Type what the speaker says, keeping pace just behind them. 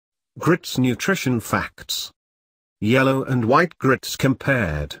Grits nutrition facts. Yellow and white grits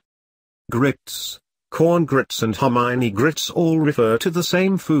compared. Grits, corn grits and hominy grits all refer to the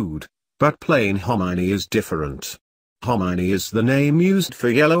same food, but plain hominy is different. Hominy is the name used for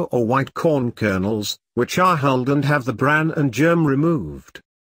yellow or white corn kernels, which are hulled and have the bran and germ removed.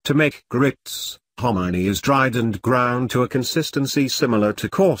 To make grits, hominy is dried and ground to a consistency similar to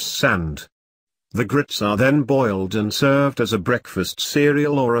coarse sand. The grits are then boiled and served as a breakfast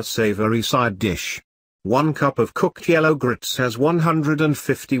cereal or a savory side dish. 1 cup of cooked yellow grits has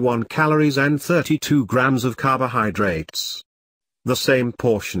 151 calories and 32 grams of carbohydrates. The same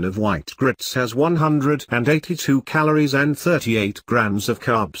portion of white grits has 182 calories and 38 grams of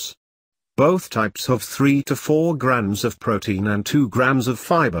carbs. Both types have 3 to 4 grams of protein and 2 grams of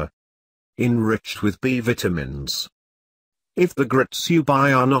fiber. Enriched with B vitamins. If the grits you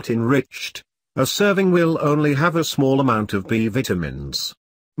buy are not enriched, a serving will only have a small amount of B vitamins.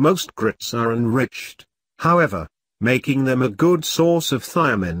 Most grits are enriched, however, making them a good source of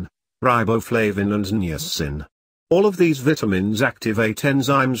thiamine, riboflavin and niacin. All of these vitamins activate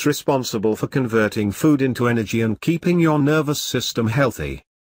enzymes responsible for converting food into energy and keeping your nervous system healthy.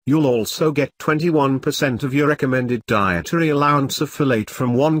 You'll also get 21% of your recommended dietary allowance of folate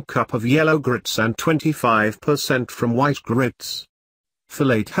from 1 cup of yellow grits and 25% from white grits.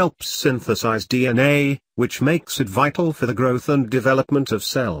 Folate helps synthesize DNA, which makes it vital for the growth and development of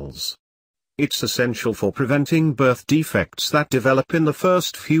cells. It's essential for preventing birth defects that develop in the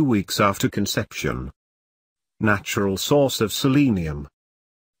first few weeks after conception. Natural source of selenium.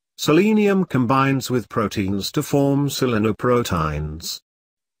 Selenium combines with proteins to form selenoproteins.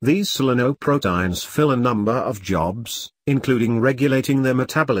 These selenoproteins fill a number of jobs, including regulating the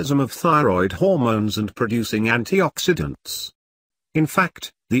metabolism of thyroid hormones and producing antioxidants. In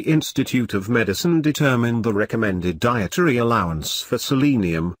fact, the Institute of Medicine determined the recommended dietary allowance for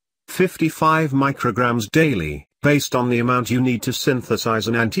selenium, 55 micrograms daily, based on the amount you need to synthesize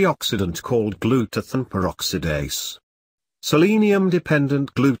an antioxidant called glutathione peroxidase.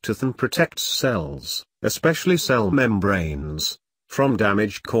 Selenium-dependent glutathione protects cells, especially cell membranes, from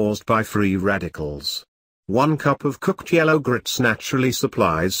damage caused by free radicals. 1 cup of cooked yellow grits naturally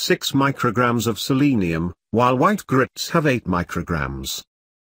supplies 6 micrograms of selenium, while white grits have 8 micrograms.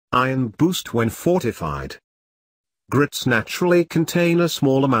 Iron boost when fortified. Grits naturally contain a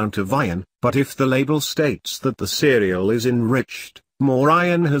small amount of iron, but if the label states that the cereal is enriched, more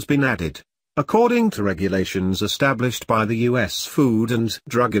iron has been added, according to regulations established by the U.S. Food and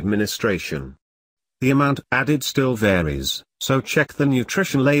Drug Administration. The amount added still varies, so check the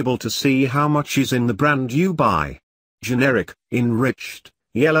nutrition label to see how much is in the brand you buy. Generic, enriched,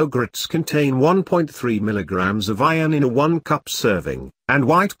 yellow grits contain 1.3 milligrams of iron in a 1 cup serving, and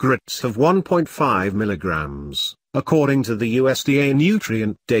white grits have 1.5 milligrams, according to the USDA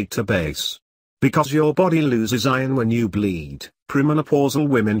Nutrient Database. Because your body loses iron when you bleed, premenopausal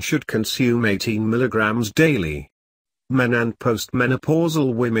women should consume 18 milligrams daily. Men and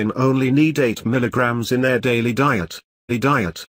postmenopausal women only need 8 milligrams in their daily diet.